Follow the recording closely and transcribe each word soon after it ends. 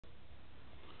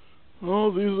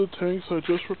Oh, these are the tanks I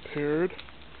just repaired.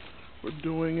 We're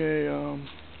doing a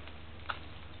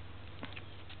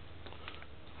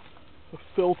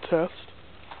fill test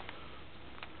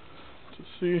to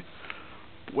see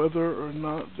whether or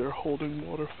not they're holding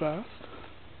water fast.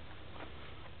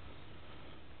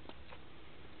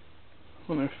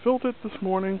 When I filled it this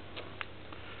morning,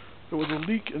 there was a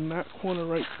leak in that corner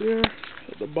right there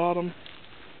at the bottom.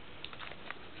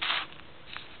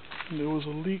 And there was a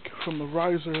leak from the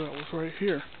riser that was right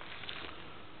here.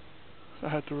 I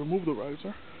had to remove the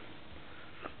riser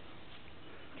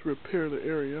to repair the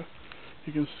area.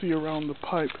 You can see around the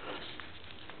pipe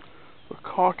the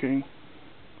caulking.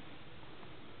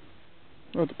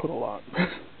 I had to put a lot.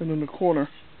 And in the corner,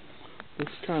 this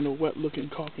kind of wet looking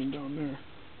caulking down there.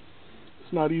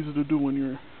 It's not easy to do when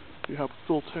you have a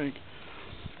full tank.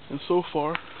 And so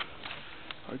far,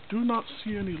 I do not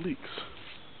see any leaks.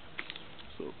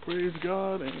 So praise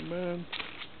God, amen.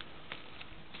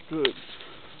 Good.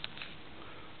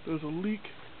 There's a leak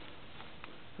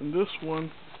in this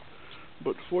one,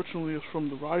 but fortunately it's from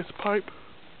the rise pipe,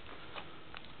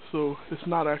 so it's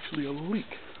not actually a leak.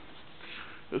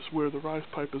 It's where the rise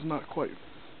pipe is not quite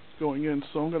going in.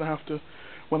 So I'm going to have to,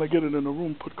 when I get it in the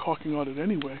room, put caulking on it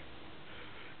anyway,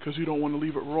 because you don't want to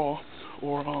leave it raw,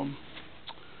 or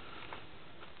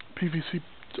PVC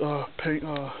paint,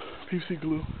 PVC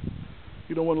glue.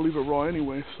 You don't want to leave it raw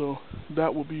anyway, so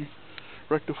that will be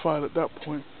rectified at that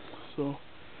point. So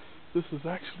this is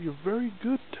actually a very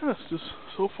good test. Just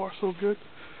so far so good.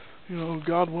 You know,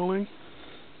 God willing,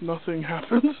 nothing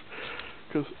happens,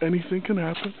 because anything can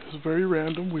happen. It's very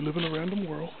random. We live in a random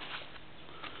world.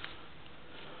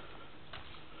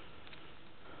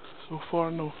 So far,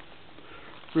 no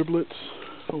riblets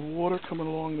of water coming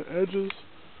along the edges.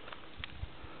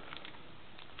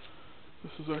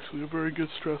 This is actually a very good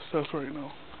stress test right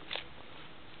now.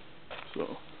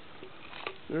 So,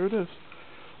 there it is.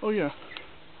 Oh yeah.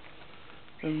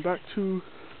 And back to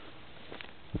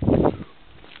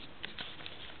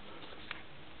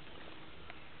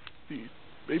the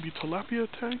baby tilapia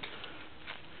tank.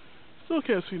 Still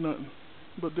can't see nothing,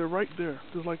 but they're right there.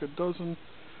 There's like a dozen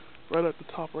right at the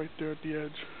top right there at the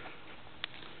edge.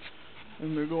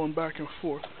 And they're going back and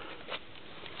forth.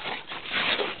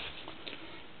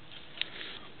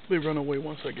 They run away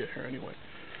once I get here anyway.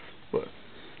 But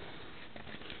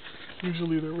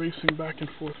usually they're racing back and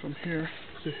forth from here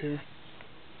to here.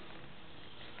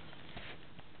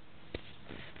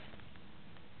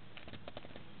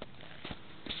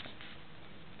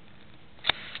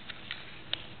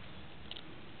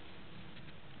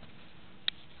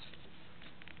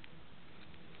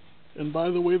 And by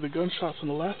the way, the gunshots in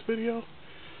the last video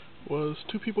was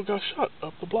 2 people got shot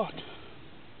up the block.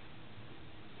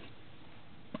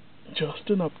 Just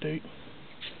an update.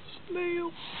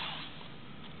 Snail.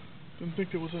 Didn't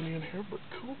think there was any in here, but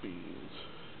cool beans.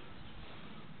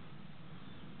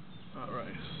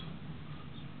 Alright.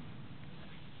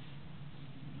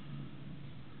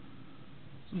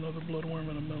 Another bloodworm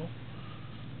in the middle.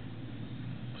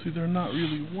 See, they're not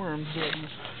really worms, they're in the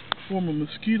form of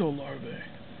mosquito larvae.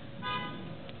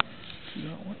 See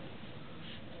that one?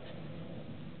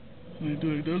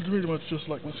 They're pretty much just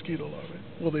like mosquito larvae.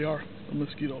 Well, they are a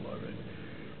mosquito larvae.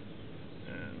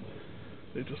 And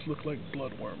they just look like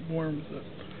worms that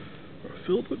are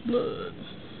filled with blood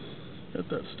at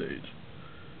that stage.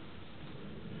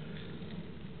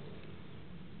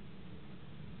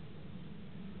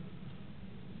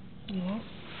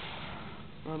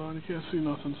 Right on, you can't see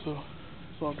nothing, so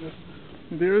it's all good.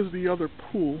 There's the other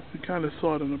pool. You kind of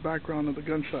saw it in the background of the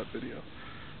gunshot video.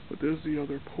 But there's the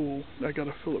other pool. I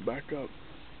gotta fill it back up.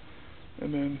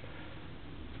 And then...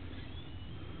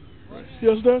 Right.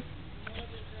 Yes, Dad?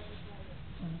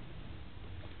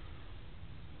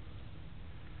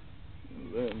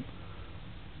 And then...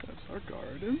 That's our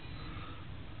garden.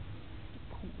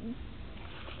 Pool.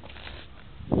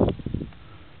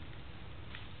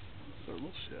 That's our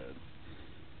little shed.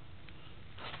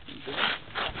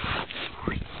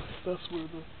 That's where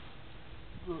the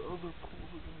other pools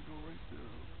are going to go right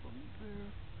there. From there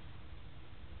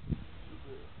to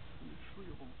there. There's 3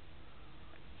 of them.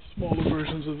 Smaller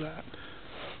versions of that.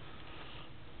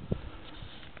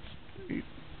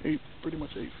 8, pretty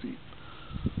much 8 feet.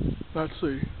 That's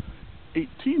a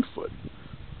 18 foot.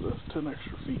 So that's 10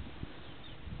 extra feet.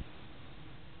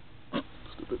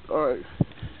 Stupid. Alright.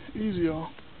 Easy, y'all.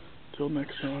 Till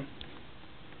next time.